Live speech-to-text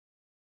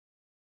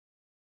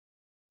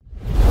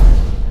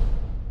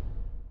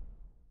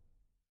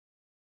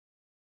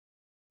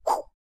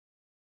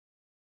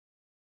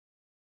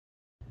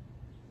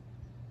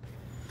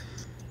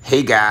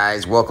Hey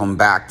guys, welcome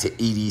back to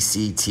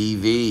EDC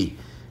TV.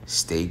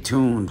 Stay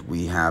tuned,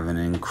 we have an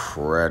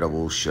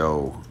incredible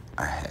show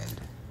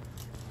ahead.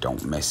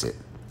 Don't miss it.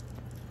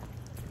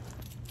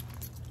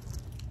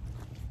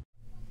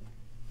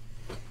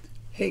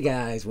 Hey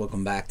guys,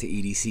 welcome back to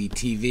EDC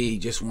TV.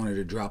 Just wanted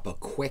to drop a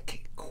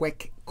quick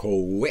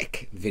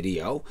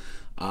video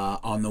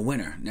on the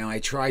winner. Now I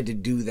tried to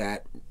do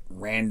that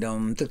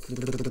random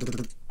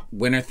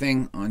winner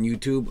thing on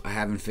YouTube. I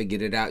haven't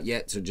figured it out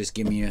yet, so just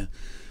give me a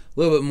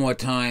little bit more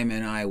time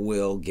and I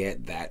will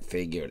get that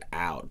figured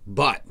out.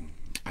 But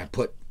I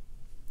put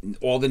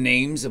all the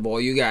names of all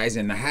you guys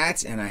in the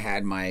hats, and I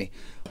had my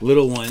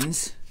little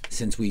ones,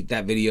 since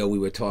that video we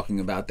were talking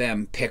about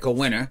them, pick a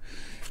winner.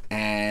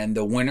 And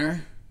the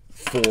winner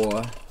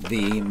for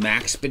the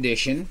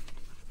Maxpedition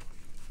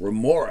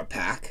Remora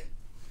pack,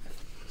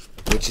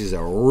 which is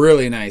a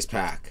really nice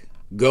pack,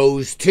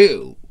 goes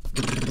to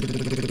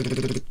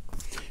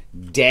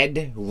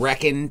Dead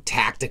Reckon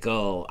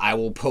Tactical. I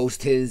will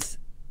post his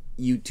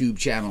YouTube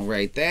channel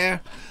right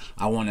there.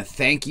 I want to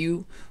thank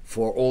you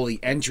for all the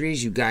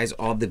entries. You guys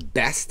are the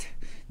best.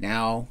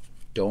 Now,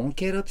 don't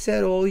get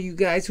upset, all you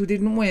guys who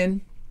didn't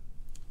win.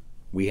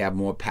 We have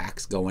more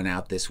packs going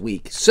out this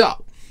week.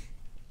 So,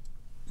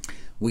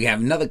 we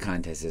have another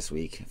contest this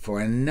week for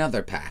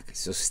another pack.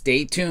 So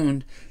stay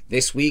tuned.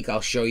 This week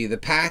I'll show you the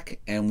pack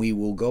and we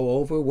will go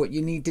over what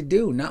you need to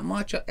do. Not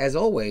much, as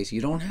always.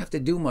 You don't have to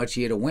do much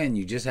here to win.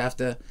 You just have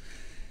to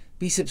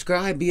be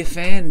subscribed, be a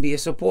fan, be a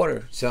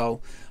supporter.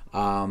 So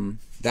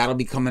that'll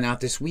be coming out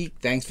this week.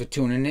 Thanks for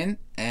tuning in.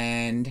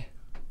 And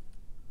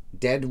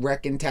Dead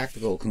Reckon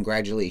Tactical,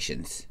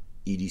 congratulations.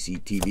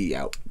 EDC TV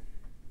out.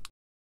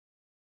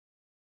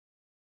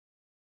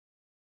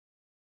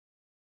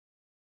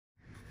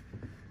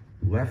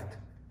 Left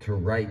to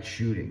right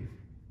shooting.